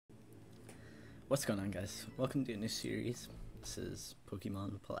What's going on, guys? Welcome to a new series. This is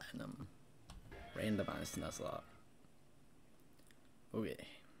Pokemon Platinum Randomized Nuzlocke. Okay,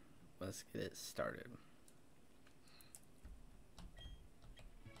 let's get it started.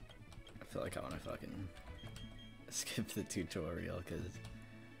 I feel like I want to fucking skip the tutorial because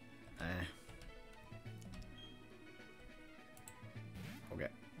okay.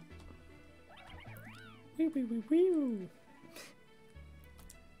 Wee wee wee wee.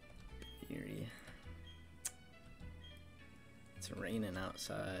 Eerie. It's raining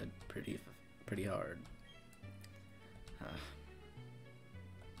outside pretty hard.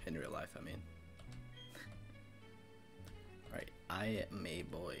 In real life, I mean. Right, I am a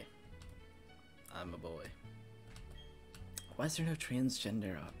boy. I'm a boy. Why is there no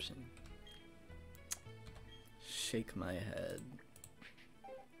transgender option? Shake my head.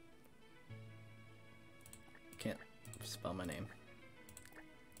 Can't spell my name.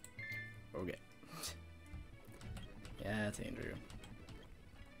 Okay. Yeah, it's Andrew.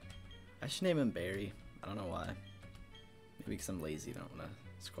 I should name him Barry. I don't know why. Maybe because I'm lazy, don't want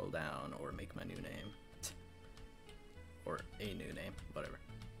to scroll down or make my new name. Or a new name, whatever.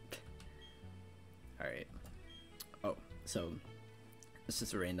 Alright. Oh, so this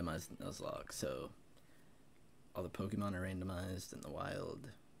is a randomized Nuzlocke, so all the Pokemon are randomized in the wild.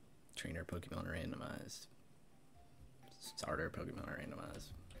 Trainer Pokemon are randomized. Starter Pokemon are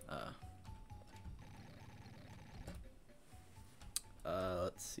randomized.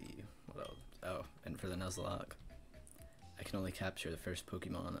 Let's see, what else? Oh, and for the Nuzlocke, I can only capture the first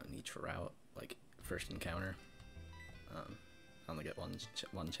Pokemon on each route, like first encounter. I only get one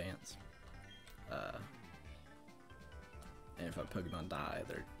chance. And if a Pokemon die,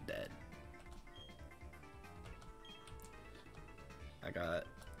 they're dead. I got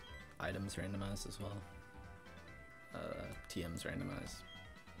items randomized as well. TMs randomized.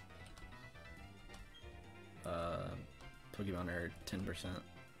 Pokemon are 10%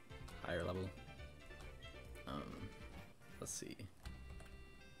 higher level. Let's see.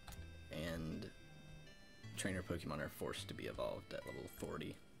 And trainer Pokemon are forced to be evolved at level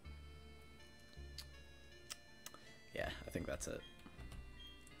 40. Yeah, I think that's it.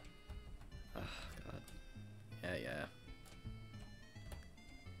 Oh, God. Yeah.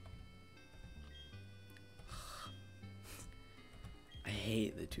 I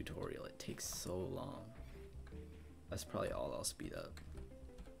hate the tutorial. It takes so long. That's probably all I'll speed up.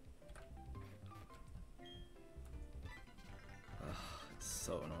 Ugh, it's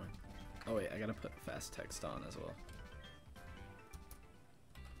so annoying. Oh wait, I gotta put fast text on as well.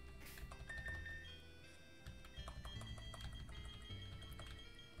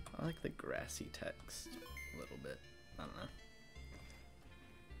 I like the grassy text a little bit. I don't know.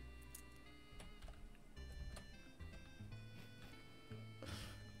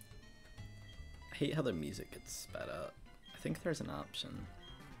 I hate how the music gets sped up. I think there's an option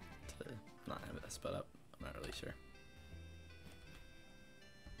to not have it sped up. I'm not really sure.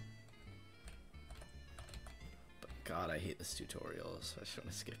 But God, I hate this tutorial, so I just want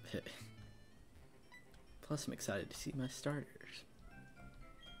to skip it. Plus, I'm excited to see my starters.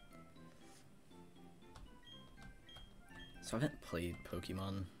 So I haven't played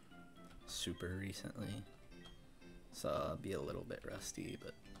Pokemon super recently, so I'll be a little bit rusty,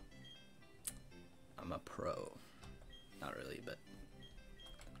 but I'm a pro. Not really, but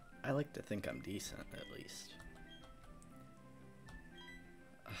I like to think I'm decent, at least.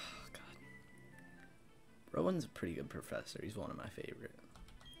 Oh, God. Rowan's a pretty good professor. He's one of my favorite.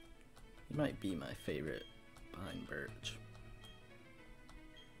 He might be my favorite behind Birch.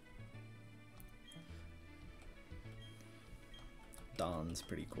 Dawn's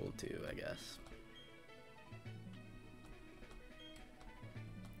pretty cool too, I guess.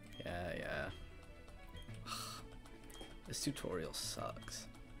 Yeah. This tutorial sucks.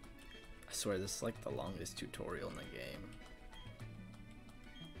 I swear this is like the longest tutorial in the game.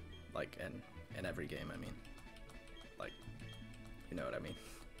 Like in every game, I mean. Like, you know what I mean.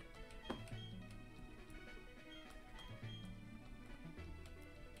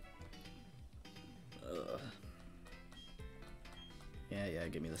 Ugh. Yeah,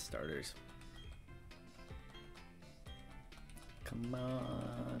 give me the starters. Come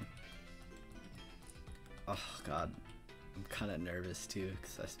on. Oh, God. I'm kind of nervous, too,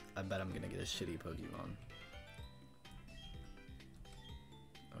 because I bet I'm going to get a shitty Pokemon.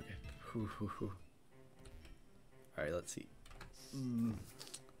 Okay. Alright, let's see.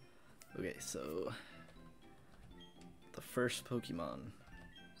 Okay, so the first Pokemon.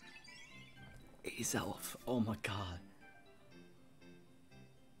 Azelf. Oh, my God.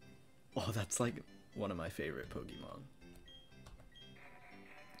 Oh, that's like one of my favorite Pokemon.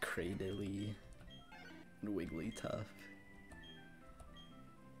 Cradily. Wigglytuff.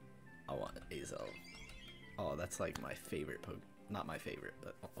 I want Azel. Oh, that's like my favorite not my favorite,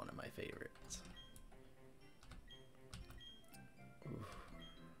 but one of my favorites. Oof.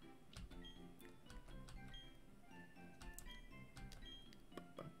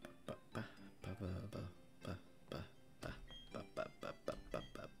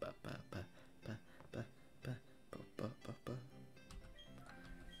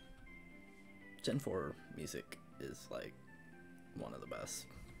 Gen 4 music is like one of the best.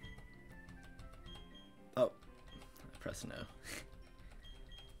 Oh, I press no.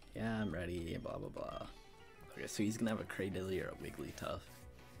 Yeah, I'm ready, blah blah blah. Okay, so he's gonna have a Cradilly or a Wigglytuff.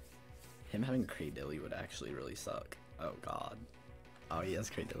 Him having Cradilly would actually really suck. Oh god. Oh, he has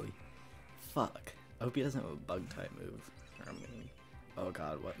Cradilly. Fuck. I hope he doesn't have a bug type move. Or I'm gonna... Oh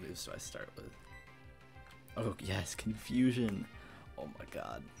god, what moves do I start with? Oh yes, Confusion. Oh my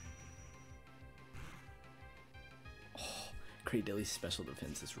god. Oh, Cradilly's special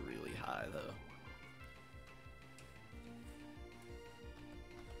defense is really high though.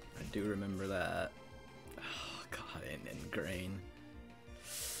 I do remember that. Oh god, and Grain.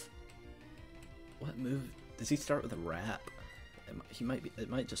 What move? Does he start with a Wrap? He might be. It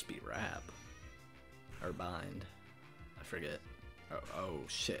might just be Wrap or Bind. I forget. Oh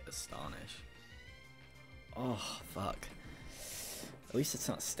shit! Astonish. Oh fuck. At least it's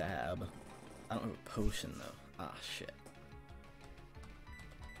not Stab. I don't have a potion though. Ah shit.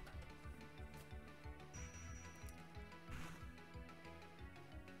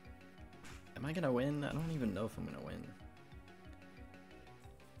 Am I gonna win? I don't even know if I'm gonna win.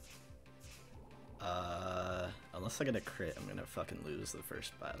 Unless I get a crit, I'm gonna fucking lose the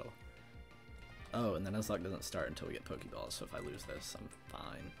first battle. Oh, and then Nuzlocke doesn't start until we get Pokeballs, so if I lose this, I'm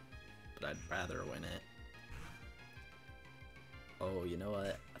fine. But I'd rather win it. Oh, you know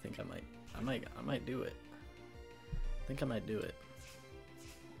what? I think I might do it. I think I might do it.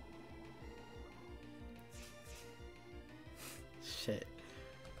 Shit.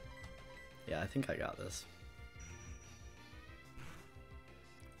 Yeah, I think I got this.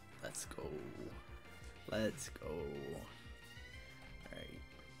 Let's go. Let's go. Alright.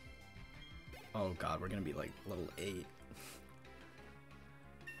 Oh god, we're gonna be like level 8.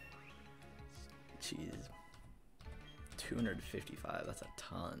 Jeez. 255, that's a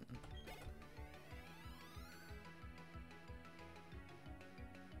ton.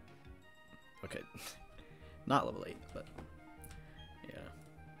 Okay. Not level 8, but yeah.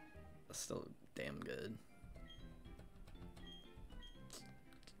 That's still damn good.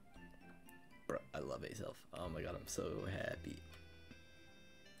 Bro, I love Azelf. Oh my god, I'm so happy.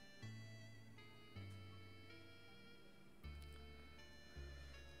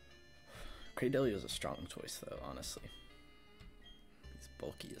 Cradilly is a strong choice though, honestly. He's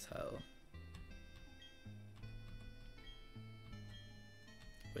bulky as hell.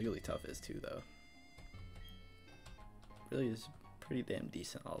 Wigglytuff is too though. Really is pretty damn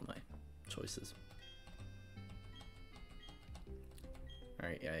decent, all of my choices.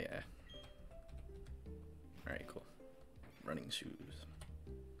 Alright, yeah. Alright, cool. Running shoes.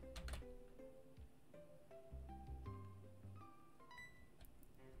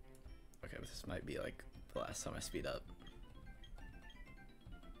 Okay, but this might be like the last time I speed up.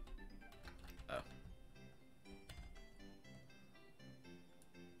 Oh.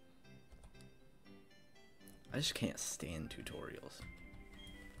 I just can't stand tutorials.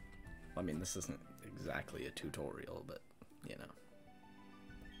 I mean, this isn't exactly a tutorial, but, you know.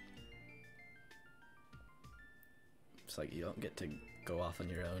 It's like you don't get to go off on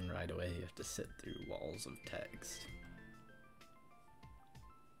your own right away, you have to sit through walls of text.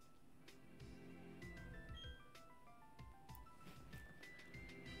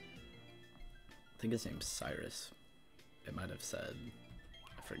 I think his name's Cyrus. It might have said,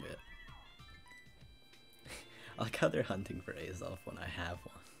 I forget. I like how they're hunting for Azelf when I have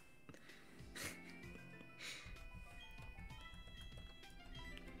one.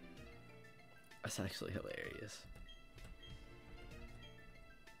 That's actually hilarious.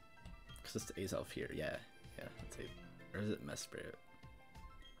 Cause it's Azelf here, yeah, that's it. Or is it Mesprit?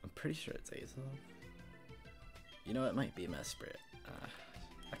 I'm pretty sure it's Azelf. You know, it might be Mesprit.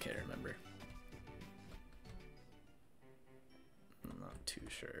 I can't remember. I'm not too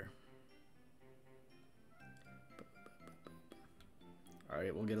sure.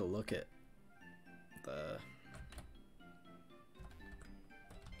 Alright, we'll get a look at the...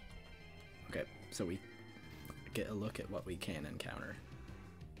 Okay, so we get a look at what we can encounter.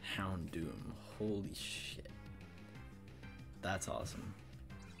 Houndoom, holy shit. That's awesome.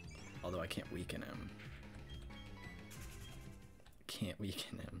 Although I can't weaken him.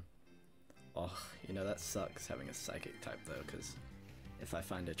 Oh, You know, that sucks having a psychic type though, because if I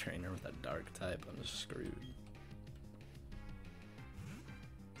find a trainer with a dark type, I'm just screwed.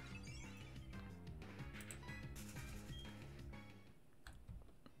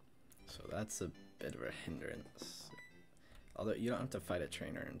 So that's a bit of a hindrance. Although you don't have to fight a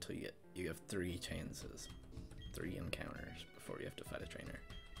trainer until you have 3 chances, 3 encounters before you have to fight a trainer.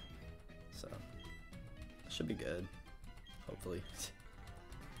 So that should be good, hopefully.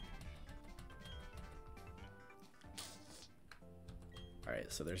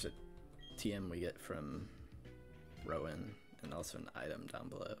 Alright, so there's a TM we get from Rowan and also an item down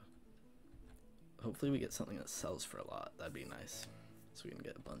below. Hopefully we get something that sells for a lot. That'd be nice. So we can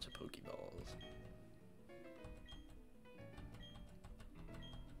get a bunch of Pokeballs.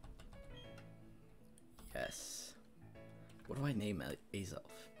 Yes. What do I name Azelf?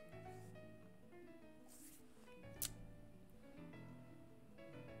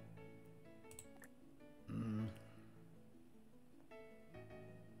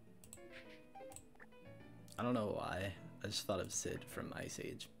 I don't know why. I just thought of Sid from Ice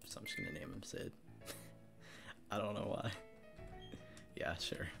Age, so I'm just gonna name him Sid. I don't know why. Yeah,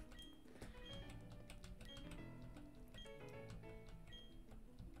 sure.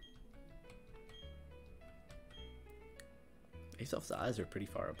 Azelf's eyes are pretty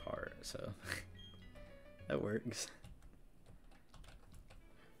far apart, so that works.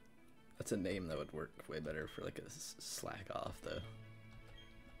 That's a name that would work way better for like a slack off though.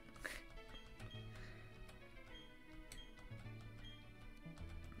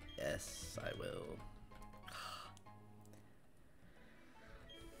 Yes, I will.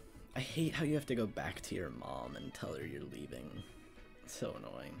 I hate how you have to go back to your mom and tell her you're leaving. It's so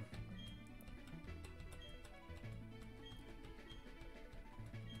annoying.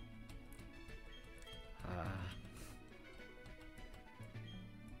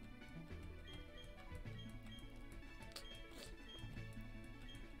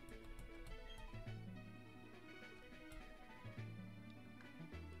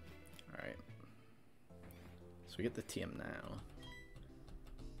 Alright. So we get the TM now.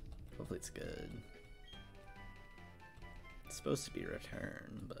 Hopefully it's good. It's supposed to be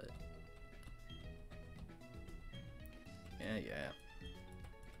return, but yeah.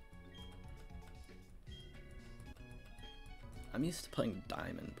 I'm used to playing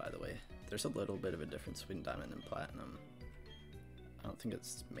Diamond, by the way. There's a little bit of a difference between Diamond and Platinum. I don't think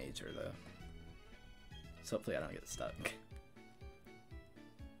it's major though. So hopefully I don't get stuck.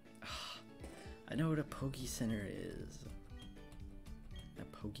 I know what a Poke Center is. A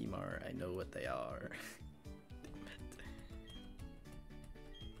Pokemart, I know what they are. Damn it.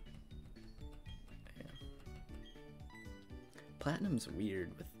 Yeah. Platinum's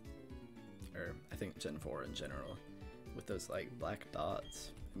weird with, or I think Gen 4 in general, with those like black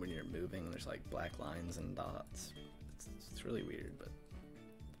dots. When you're moving, there's like black lines and dots. It's really weird, but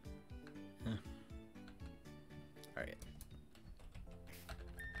yeah. Alright.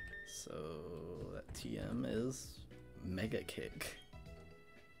 So that TM is Mega Kick.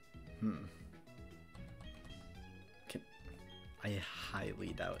 I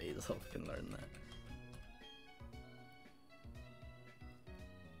highly doubt Azelf can learn that.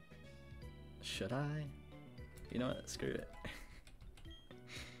 Should I? You know what? Screw it.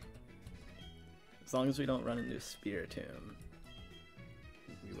 As long as we don't run into Spiritomb,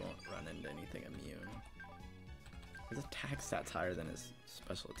 we won't run into anything immune. His attack stat's higher than his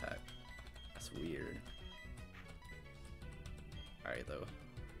special attack. That's weird. Alright though.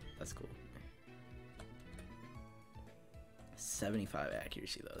 That's cool. 75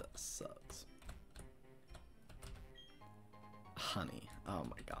 accuracy though, that sucks. Honey, oh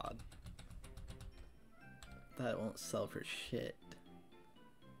my god. That won't sell for shit.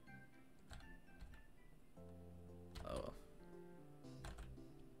 Oh.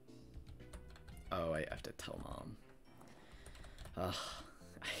 Oh, I have to tell mom. Ugh,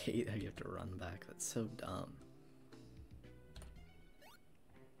 I hate how you have to run back, that's so dumb.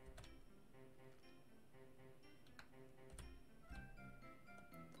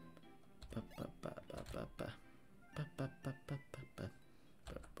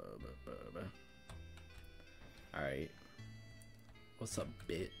 Alright. What's up,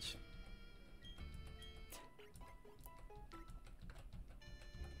 bitch?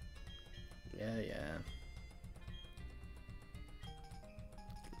 Yeah.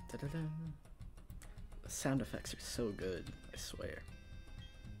 Da-da-da. The sound effects are so good, I swear.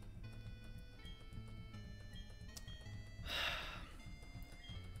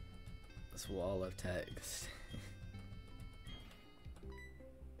 This wall of text.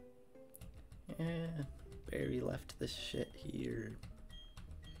 Yeah, Barry left this shit here.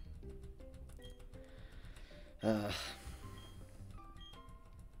 Uh,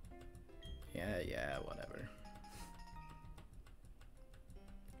 yeah, whatever.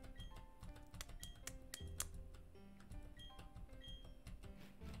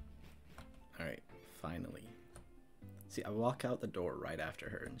 Alright, finally. See, I walk out the door right after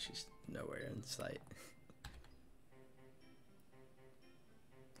her and she's nowhere in sight.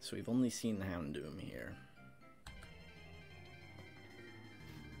 So we've only seen Houndoom here.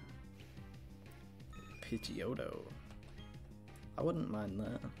 Pidgeotto. I wouldn't mind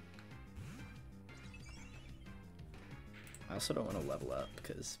that. I also don't want to level up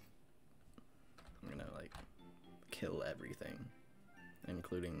because I'm gonna like kill everything,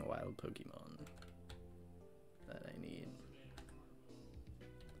 including the wild Pokemon that I need.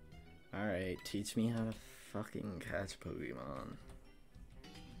 Alright, teach me how to fucking catch Pokemon.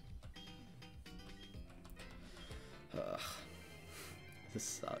 Ugh. This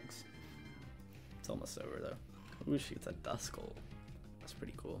sucks. It's almost over though. Ooh, she gets a Duskull. That's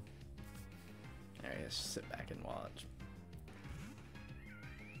pretty cool. Alright, let's just sit back and watch.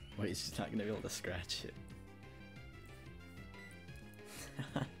 Wait, she's not gonna be able to scratch it.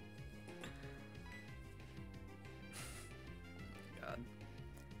 God.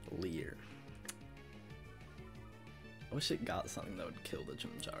 Leer. I wish it got something that would kill the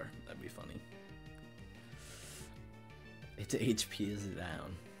Chimchar. That'd be funny. Its HP is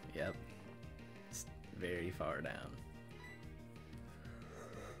down. Yep. It's very far down.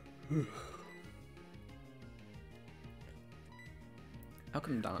 How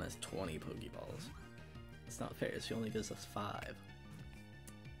come Dawn has 20 Pokeballs? It's not fair, she only gives us 5.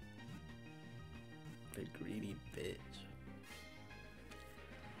 Big greedy bitch.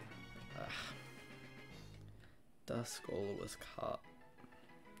 Ugh. Duskull was caught.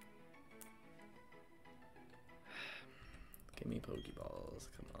 Give me Pokeballs,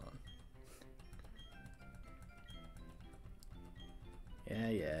 come on.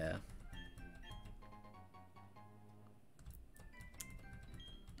 Yeah.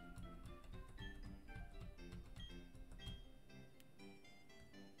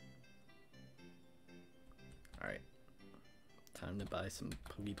 Alright. Time to buy some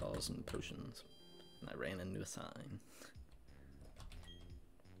Pokeballs and potions. And I ran into a sign.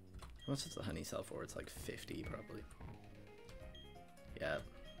 How much does the honey sell for? It's like 50 probably. Yeah.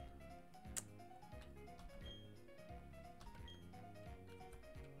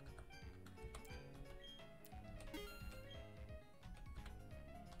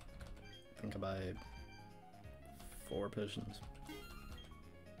 I think I buy 4 potions.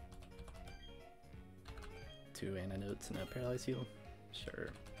 2 antidotes and a paralyze heal? Sure.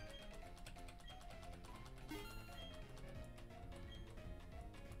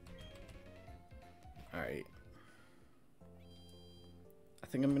 Alright. I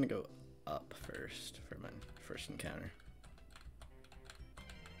think I'm gonna go up first for my first encounter.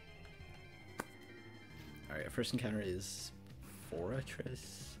 Alright, our first encounter is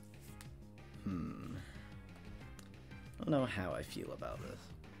Fortress. I don't know how I feel about this.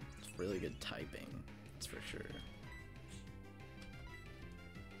 It's really good typing, that's for sure.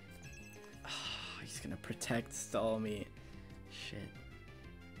 Oh, he's gonna protect stall me. Shit.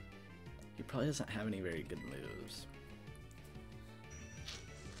 He probably doesn't have any very good moves.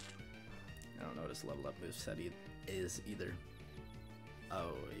 I don't know what his level up moveset is either.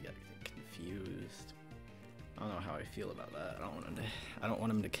 Oh, he got confused. I don't know how I feel about that. I don't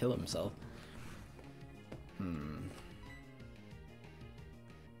want him to kill himself.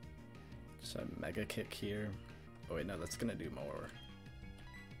 So Mega Kick here. Oh wait, no, that's gonna do more.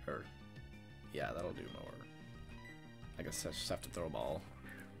 Or yeah, that'll do more. I guess I just have to throw a ball.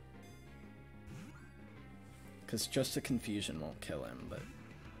 Because just a confusion won't kill him, but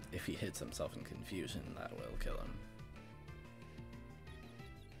if he hits himself in confusion, that will kill him.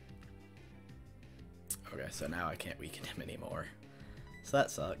 Okay, so now I can't weaken him anymore. So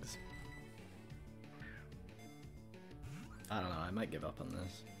that sucks. I don't know, I might give up on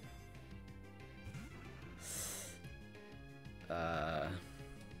this.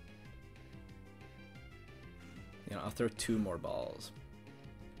 You know, I'll throw 2 more balls.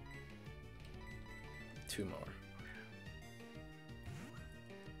 2 more.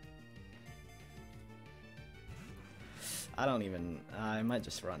 I might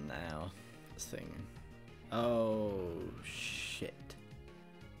just run now. This thing. Oh, shit.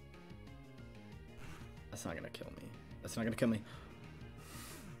 That's not gonna kill me. That's not gonna kill me.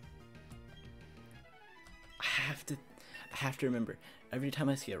 I have to remember, every time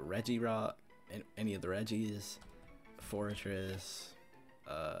I see a Regirock, and any of the Reggies, Fortress,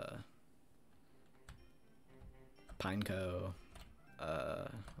 Pineco,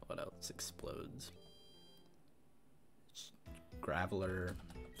 what else explodes? Graveler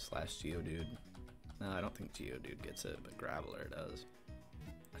slash Geodude. No, I don't think Geodude gets it, but Graveler does.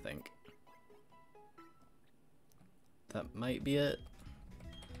 I think. That might be it.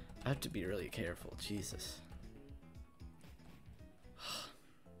 I have to be really careful. Jesus.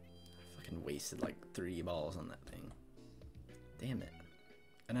 I fucking wasted like 3 balls on that thing. Damn it.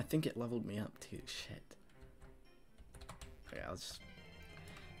 And I think it leveled me up too. Shit. Okay, I'll just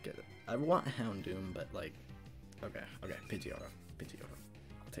get it. I want Houndoom, but like, okay, Pidgeotto,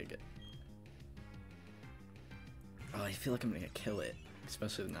 I'll take it. Oh, I feel like I'm gonna kill it,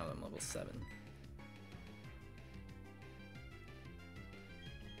 especially now that I'm level 7.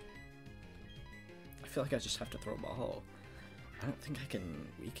 I feel like I just have to throw a ball. I don't think I can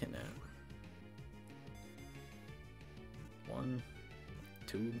weaken it. 1,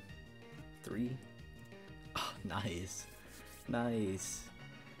 2, 3. Oh, nice. Nice.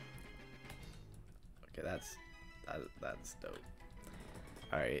 Okay, that's dope.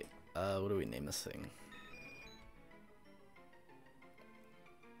 Alright, what do we name this thing?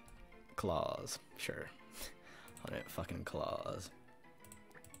 Claws. Sure. On it, fucking claws.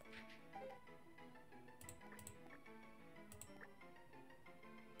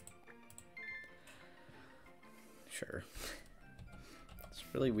 Sure. It's a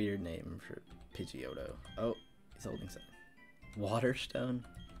really weird name for Pidgeotto. Oh, he's holding something. Waterstone?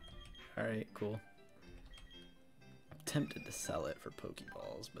 Alright, cool. I'm tempted to sell it for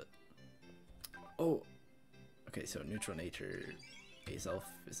Pokeballs, but... Oh! Okay, so neutral nature... Azelf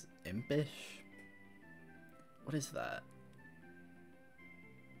is impish? What is that?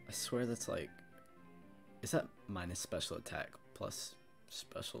 I swear that's like... Is that minus special attack plus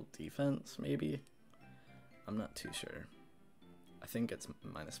special defense, maybe? I'm not too sure. I think it's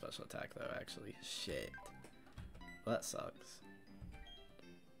minus special attack though, actually. Shit. Well, that sucks.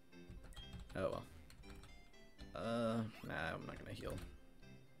 Oh well. Nah, I'm not gonna heal.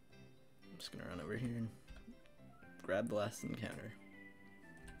 I'm just gonna run over here and grab the last encounter.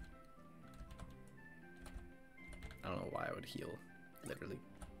 I don't know why I would heal. Literally.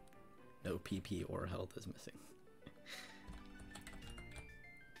 No PP or health is missing.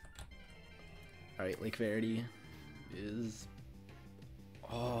 Alright, Lake Verity is...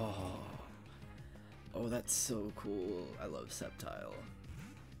 Oh, that's so cool. I love Sceptile.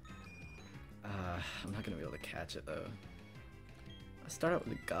 I'm not gonna be able to catch it though. I start out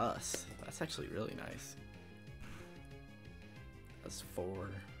with a Gus. That's actually really nice. That's 4.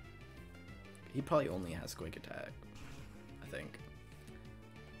 He probably only has Quick Attack, I think.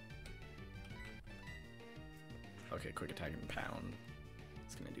 Okay, Quick Attack and Pound.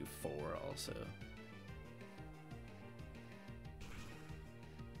 It's gonna do 4 also.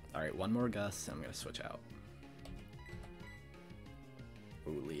 Alright, one more Gus, and I'm gonna switch out.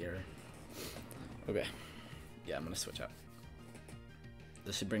 Ooh, Leer. Okay. Yeah, I'm gonna switch out.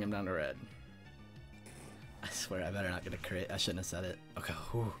 This should bring him down to red. I swear I better not get a crit. I shouldn't have said it. Okay,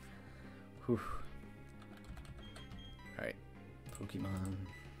 whew. Whew. Alright. Pokemon.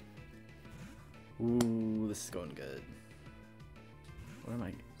 Ooh, this is going good. What am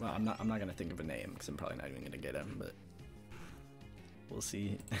I? Well, I'm not gonna think of a name because I'm probably not even gonna get him, but we'll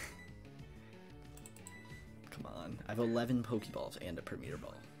see. Come on. I have 11 Pokeballs and a Premier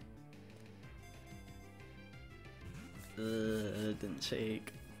Ball. Didn't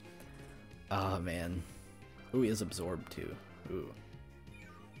shake. Oh man. Ooh, he is absorbed too. Ooh.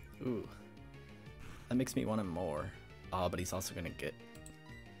 Ooh. That makes me want him more. Oh, but he's also gonna get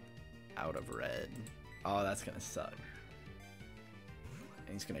out of red. Oh, that's gonna suck.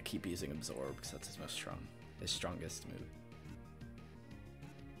 And he's gonna keep using absorb because that's his strongest move.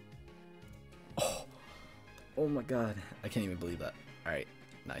 Oh, oh my god. I can't even believe that. Alright,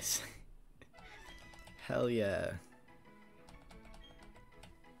 nice. Hell yeah.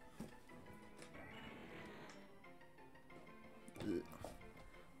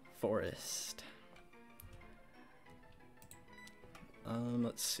 Forest.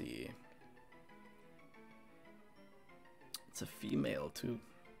 Let's see. It's a female too.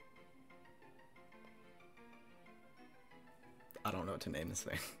 I don't know what to name this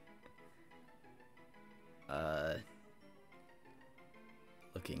thing.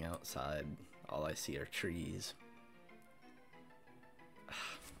 Looking outside, all I see are trees.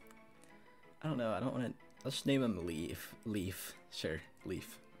 I don't know, I don't want to... Let's just name him Leaf. Leaf. Sure,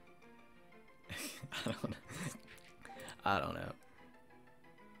 Leaf. I don't know.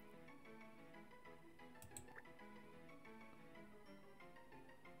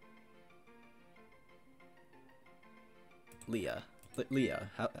 Leah. Leah.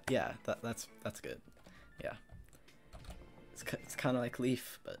 Yeah, that's good. Yeah. It's kind of like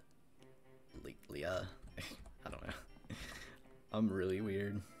Leaf, but Leah. I don't know. I'm really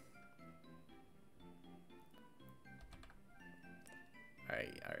weird.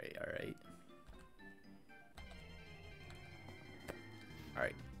 Alright, alright, alright.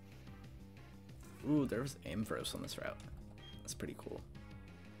 Alright. Ooh, there was aim first on this route. That's pretty cool.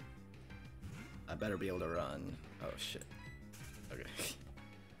 I better be able to run. Oh shit. Okay.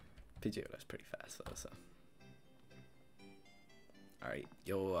 Pidgeot was pretty fast though, so. Alright,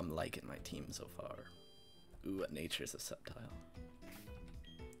 yo, I'm liking my team so far. Ooh, nature's a Sceptile.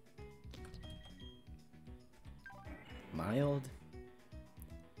 Mild?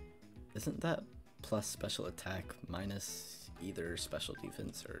 Isn't that plus special attack minus either special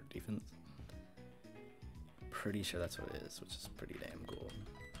defense or defense? Pretty sure that's what it is, which is pretty damn cool.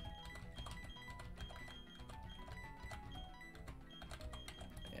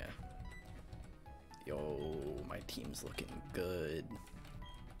 Yeah. Yo, my team's looking good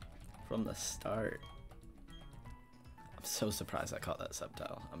from the start. I'm so surprised I caught that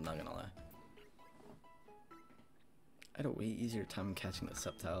Sceptile, I'm not gonna lie. I had a way easier time catching the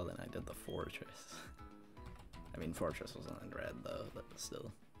Sceptile than I did the Fortress. I mean, Fortress wasn't in red though, but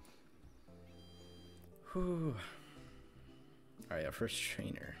still. Whew. Alright, our first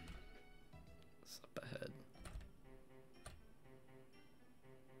trainer. It's up ahead.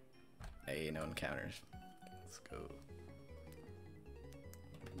 Hey, no encounters. Let's go.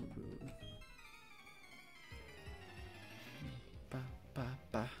 Ba, ba,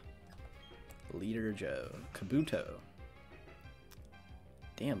 ba. Leader Joe. Kabuto.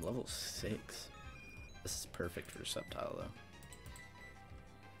 Damn, level 6. This is perfect for Sceptile though.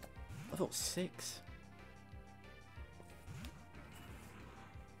 Level 6.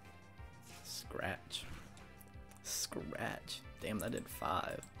 Scratch. Scratch. Damn, that did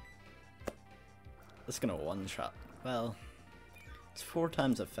 5. It's gonna one-shot. Well, it's 4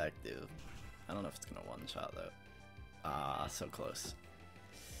 times effective. I don't know if it's gonna one-shot though. Ah, so close.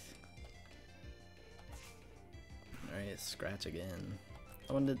 Alright, scratch again.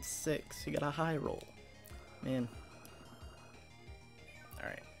 That one did 6. You got a high roll. Man.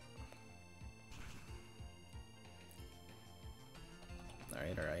 Alright.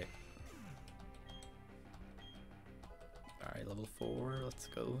 Alright, alright. Alright, level 4, let's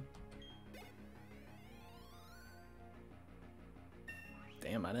go.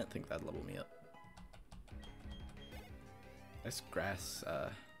 Damn, I didn't think that'd level me up. This grass,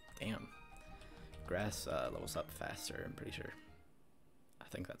 damn. Grass levels up faster, I'm pretty sure. I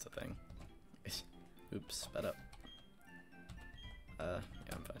think that's a thing. Oops, sped up. Yeah,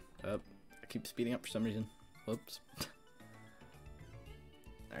 I'm fine. Oh, I keep speeding up for some reason. Whoops.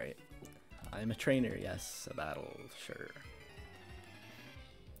 Alright. I'm a trainer, yes. A battle, sure.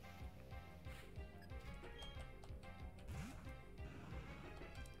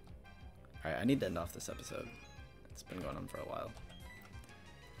 Alright, I need to end off this episode. It's been going on for a while.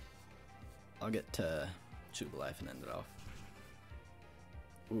 I'll get to Chuba Life and end it off.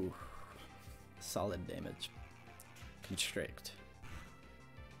 Ooh. Solid damage. Constrict.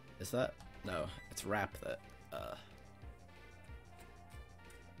 Is that? No, it's Wrap that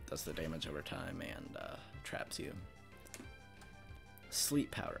does the damage over time and traps you.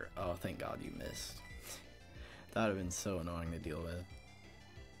 Sleep Powder. Oh, thank God you missed. That would have been so annoying to deal with.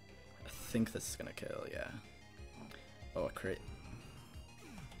 I think this is gonna kill, yeah. Oh, a crit.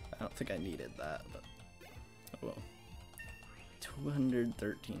 I don't think I needed that, but oh well.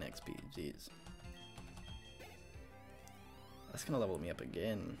 213 XP, jeez. That's gonna level me up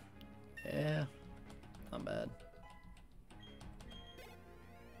again. Yeah, not bad.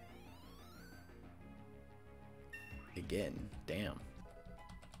 Again, damn.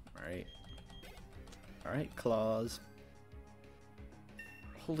 Alright. Alright, claws.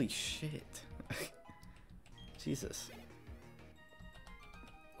 Holy shit. Jesus.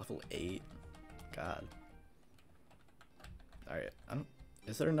 Level 8. God. Alright, I don't...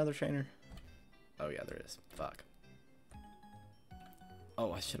 Is there another trainer? Oh yeah, there is. Fuck.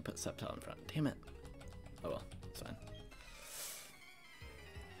 Oh, I should have put Sceptile in front. Damn it. Oh well, it's fine.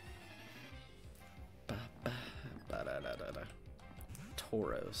 Ba, ba, ba, da, da, da, da.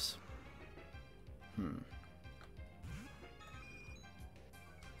 Tauros.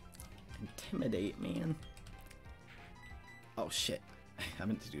 Intimidate, man. Oh shit. I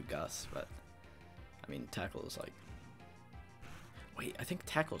meant to do Gus, but I mean Tackle is like... Wait, I think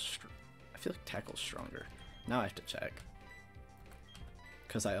Tackle's... I feel like Tackle's stronger. Now I have to check.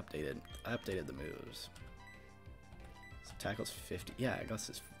 Because I updated the moves. So Tackle's 50. Yeah, Gus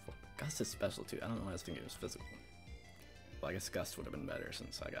is special too. I don't know why I was thinking it was physical. Well, I guess Gust would have been better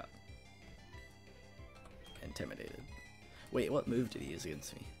since I got intimidated. Wait, what move did he use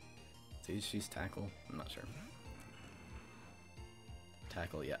against me? Did he just use Tackle? I'm not sure.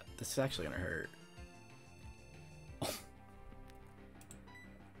 tackle. Yeah, this is actually gonna hurt.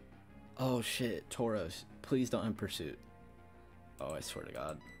 Oh shit, Tauros, please don't have pursuit. Oh, I swear to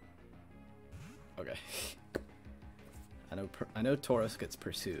God. Okay. I know Tauros gets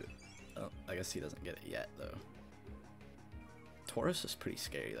pursuit. Oh, I guess he doesn't get it yet though. Tauros is pretty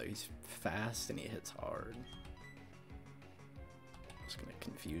scary though. He's fast and he hits hard. Just gonna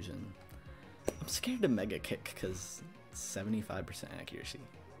confusion. I'm scared to mega kick because 75% accuracy.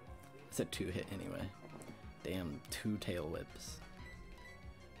 It's a 2-hit anyway. Damn, 2 tail whips.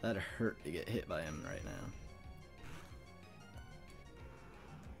 That'd hurt to get hit by him right now.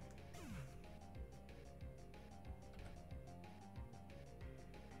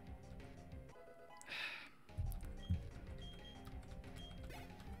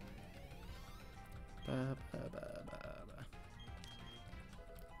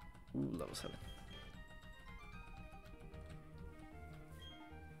 Ooh, level 7.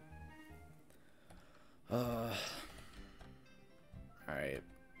 Alright.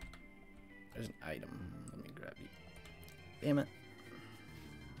 There's an item. Let me grab you. Damn it.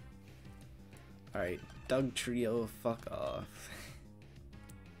 Alright, Doug Trio, fuck off.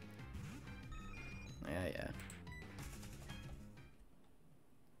 Yeah.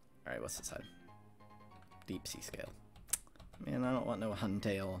 Alright, what's this side? Deep sea scale. Man, I don't want no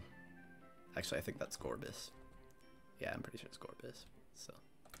Huntail. Actually, I think that's Gorbis. Yeah, I'm pretty sure it's Gorbis. So,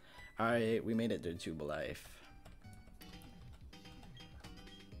 alright, we made it to Tuba Life.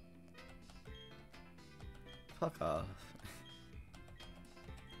 Fuck off.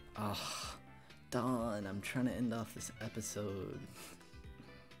 Oh, Dawn, I'm trying to end off this episode.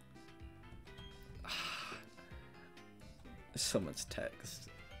 There's so much text,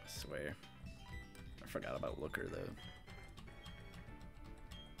 I swear. I forgot about Looker though.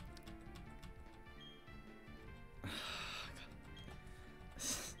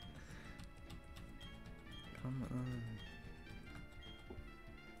 Come on.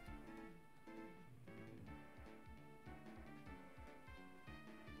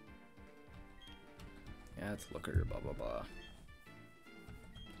 Yeah, it's Looker, blah blah blah.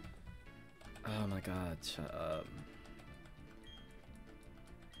 Oh my god, shut up.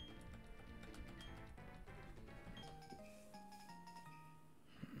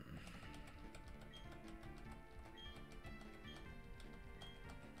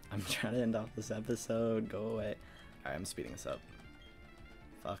 I'm trying to end off this episode. Go away. Alright, I'm speeding this up.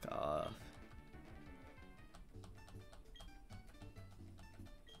 Fuck off.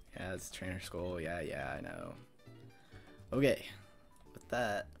 Yeah, it's Trainer School. Yeah, I know. Okay. With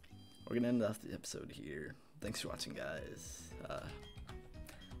that, we're gonna end off the episode here. Thanks for watching, guys.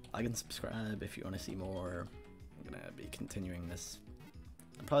 Like and subscribe if you want to see more. I'm gonna be continuing this.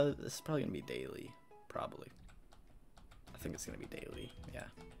 This is probably gonna be daily. Probably. I think it's gonna be daily. Yeah.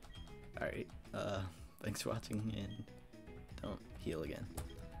 Alright, thanks for watching, and don't heal again.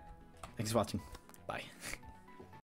 Thanks for watching. Bye.